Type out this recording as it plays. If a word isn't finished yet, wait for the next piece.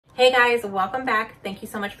Hey guys, welcome back. Thank you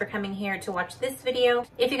so much for coming here to watch this video.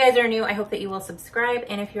 If you guys are new, I hope that you will subscribe.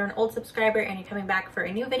 And if you're an old subscriber and you're coming back for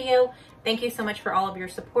a new video, thank you so much for all of your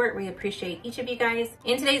support. We appreciate each of you guys.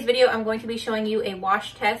 In today's video, I'm going to be showing you a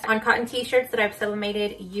wash test on cotton t-shirts that I've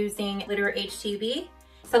sublimated using glitter HTV.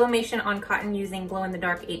 Sublimation on cotton using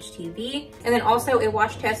glow-in-the-dark HTV, and then also a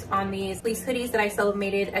wash test on these fleece hoodies that I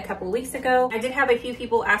sublimated a couple weeks ago. I did have a few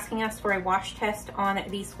people asking us for a wash test on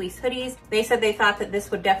these fleece hoodies. They said they thought that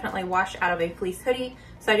this would definitely wash out of a fleece hoodie.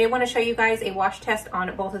 So I did want to show you guys a wash test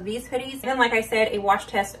on both of these hoodies. And then like I said, a wash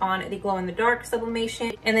test on the glow-in-the-dark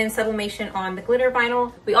sublimation, and then sublimation on the glitter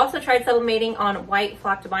vinyl. We also tried sublimating on white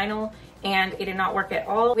flocked vinyl, and it did not work at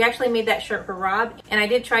all. We actually made that shirt for Rob, and I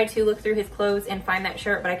did try to look through his clothes and find that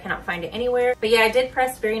shirt, but I cannot find it anywhere. But yeah, I did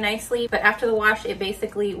press very nicely, but after the wash, it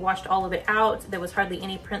basically washed all of it out. There was hardly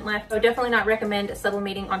any print left. So I would definitely not recommend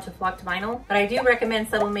sublimating onto flocked vinyl, but I do recommend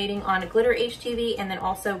sublimating on glitter HTV and then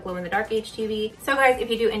also glow-in-the-dark HTV. So guys,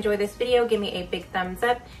 if you do enjoy this video, give me a big thumbs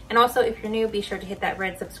up. And also, if you're new, be sure to hit that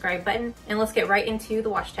red subscribe button, and let's get right into the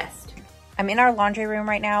wash test. I'm in our laundry room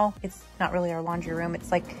right now. It's not really our laundry room.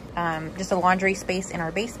 It's like just a laundry space in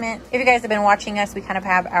our basement. If you guys have been watching us, we kind of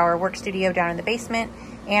have our work studio down in the basement,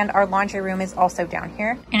 and our laundry room is also down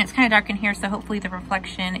here. And it's kind of dark in here, so hopefully the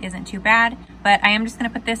reflection isn't too bad. But I am just gonna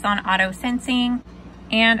put this on auto sensing,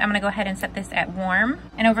 and I'm gonna go ahead and set this at warm.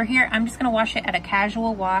 And over here, I'm just gonna wash it at a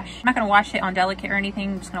casual wash. I'm not gonna wash it on delicate or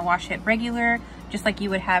anything. I'm just gonna wash it regular, just like you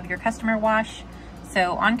would have your customer wash.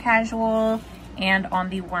 So on casual and on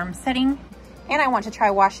the warm setting. And I want to try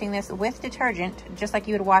washing this with detergent, just like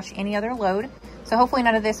you would wash any other load. So hopefully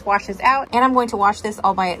none of this washes out. And I'm going to wash this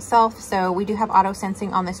all by itself. So we do have auto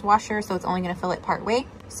sensing on this washer, so it's only gonna fill it part way.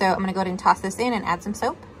 So I'm gonna go ahead and toss this in and add some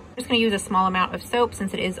soap. I'm just gonna use a small amount of soap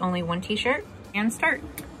since it is only one t-shirt, and start.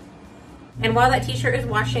 And while that t-shirt is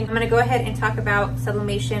washing, I'm gonna go ahead and talk about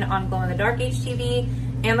sublimation on glow-in-the-dark HTV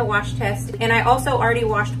and the wash test. And I also already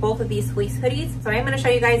washed both of these fleece hoodies. So I'm gonna show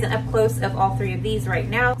you guys an up close of all three of these right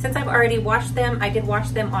now. Since I've already washed them, I did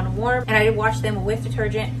wash them on warm, and I did wash them with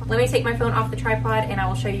detergent. Let me take my phone off the tripod and I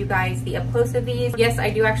will show you guys the up close of these. Yes,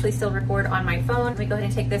 I do actually still record on my phone. Let me go ahead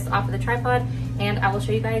and take this off of the tripod, and I will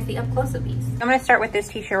show you guys the up close of these. I'm gonna start with this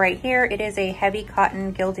t-shirt right here. It is a heavy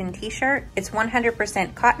cotton Gildan t-shirt. It's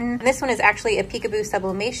 100% cotton. And this one is actually a peekaboo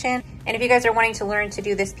sublimation. And if you guys are wanting to learn to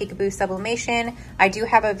do this peekaboo sublimation, I do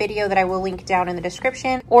have a video that I will link down in the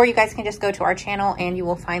description, or you guys can just go to our channel and you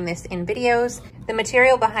will find this in videos. The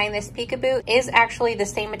material behind this peekaboo is actually the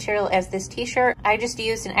same material as this t-shirt. I just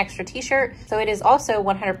used an extra t-shirt, so it is also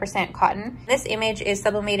 100% cotton. This image is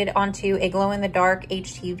sublimated onto a glow-in-the-dark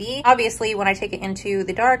HTV. Obviously, when I take it into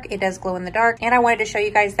the dark, it does glow in the dark, and I wanted to show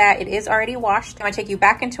you guys that it is already washed. I'm gonna take you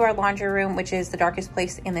back into our laundry room, which is the darkest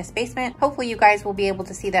place in this basement. Hopefully you guys will be able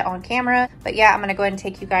to see that on camera, but yeah, I'm gonna go ahead and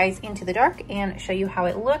take you guys into the dark and show you how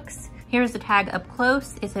it looks. Here's the tag up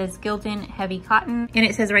close. It says Gildan Heavy Cotton, and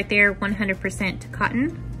it says right there 100%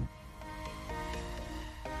 cotton.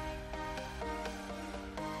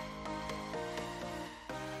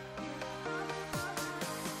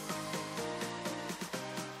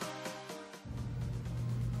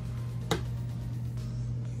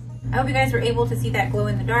 I hope you guys were able to see that glow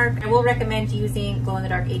in the dark. I will recommend using glow in the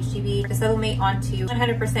dark HTV to sublimate onto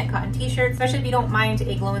 100% cotton t-shirts, especially if you don't mind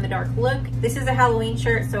a glow in the dark look. This is a Halloween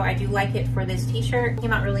shirt, so I do like it for this t-shirt. It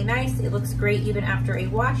came out really nice. It looks great even after a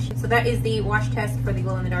wash. So that is the wash test for the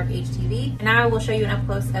glow in the dark HTV. And now I will show you an up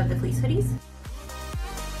close of the fleece hoodies.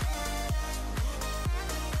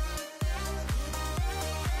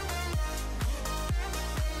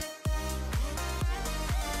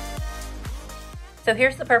 So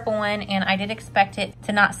here's the purple one, and I did expect it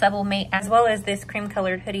to not sublimate, as well as this cream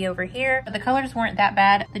colored hoodie over here. But the colors weren't that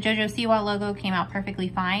bad. The JoJo Siwa logo came out perfectly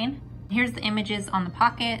fine. Here's the images on the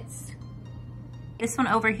pockets. This one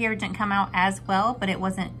over here didn't come out as well, but it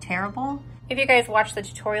wasn't terrible. If you guys watched the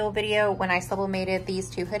tutorial video when I sublimated these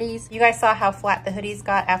two hoodies, you guys saw how flat the hoodies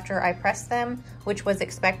got after I pressed them, which was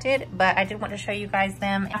expected, but I did want to show you guys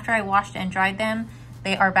them after I washed and dried them.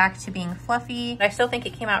 They are back to being fluffy, but I still think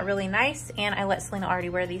it came out really nice, and I let Selena already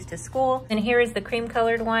wear these to school. And here is the cream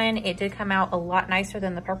colored one. It did come out a lot nicer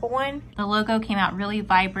than the purple one. The logo came out really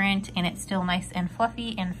vibrant, and it's still nice and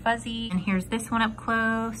fluffy and fuzzy. And here's this one up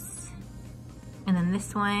close, and then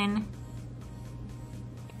this one.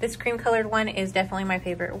 This cream colored one is definitely my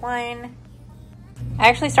favorite one. I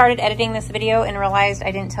actually started editing this video and realized I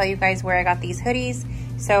didn't tell you guys where I got these hoodies.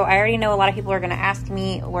 So I already know a lot of people are gonna ask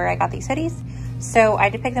me where I got these hoodies. So I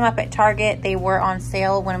did pick them up at Target. They were on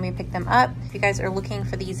sale when we picked them up. If you guys are looking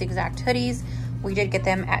for these exact hoodies, we did get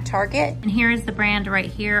them at Target. And here is the brand right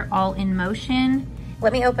here, All in Motion.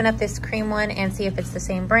 Let me open up this cream one and see if it's the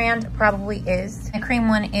same brand. Probably is. The cream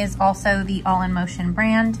one is also the All in Motion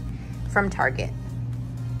brand from Target.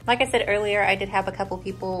 Like I said earlier, I did have a couple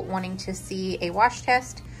people wanting to see a wash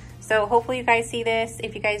test. So hopefully you guys see this.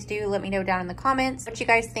 If you guys do, let me know down in the comments what you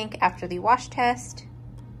guys think after the wash test.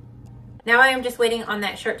 Now I am just waiting on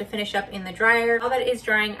that shirt to finish up in the dryer. While that is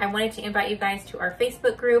drying, I wanted to invite you guys to our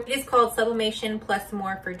Facebook group. It is called Sublimation Plus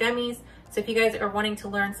More for Dummies. So if you guys are wanting to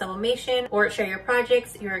learn sublimation or share your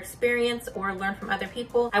projects, your experience, or learn from other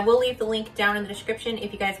people, I will leave the link down in the description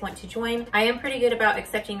if you guys want to join. I am pretty good about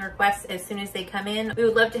accepting requests as soon as they come in. We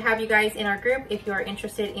would love to have you guys in our group if you are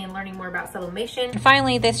interested in learning more about sublimation. And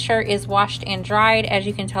finally, this shirt is washed and dried. As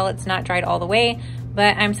you can tell, it's not dried all the way,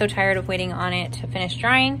 but I'm so tired of waiting on it to finish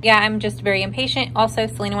drying. Yeah, I'm just very impatient. Also,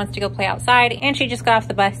 Selena wants to go play outside and she just got off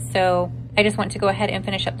the bus, so I just want to go ahead and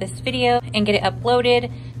finish up this video and get it uploaded.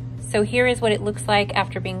 So here is what it looks like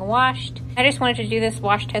after being washed. I just wanted to do this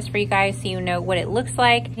wash test for you guys so you know what it looks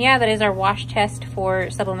like. Yeah, that is our wash test for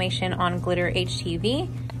Sublimation on Glitter HTV.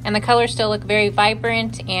 And the colors still look very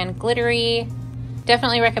vibrant and glittery.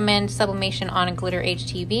 Definitely recommend Sublimation on Glitter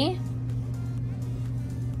HTV.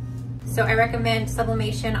 So I recommend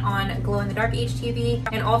Sublimation on Glow in the Dark HTV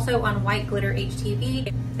and also on White Glitter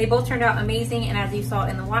HTV. They both turned out amazing, and as you saw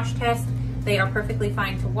in the wash test, they are perfectly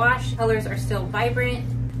fine to wash. Colors are still vibrant.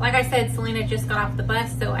 Like I said, Selena just got off the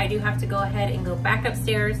bus, so I do have to go ahead and go back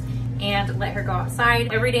upstairs and let her go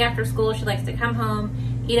outside. Every day after school, she likes to come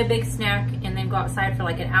home, eat a big snack, and then go outside for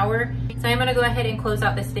like an hour. So I'm gonna go ahead and close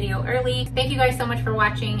out this video early. Thank you guys so much for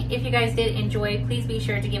watching. If you guys did enjoy, please be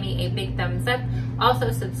sure to give me a big thumbs up.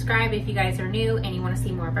 Also subscribe if you guys are new and you wanna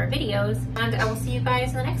see more of our videos. And I will see you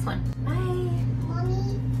guys in the next one. Bye.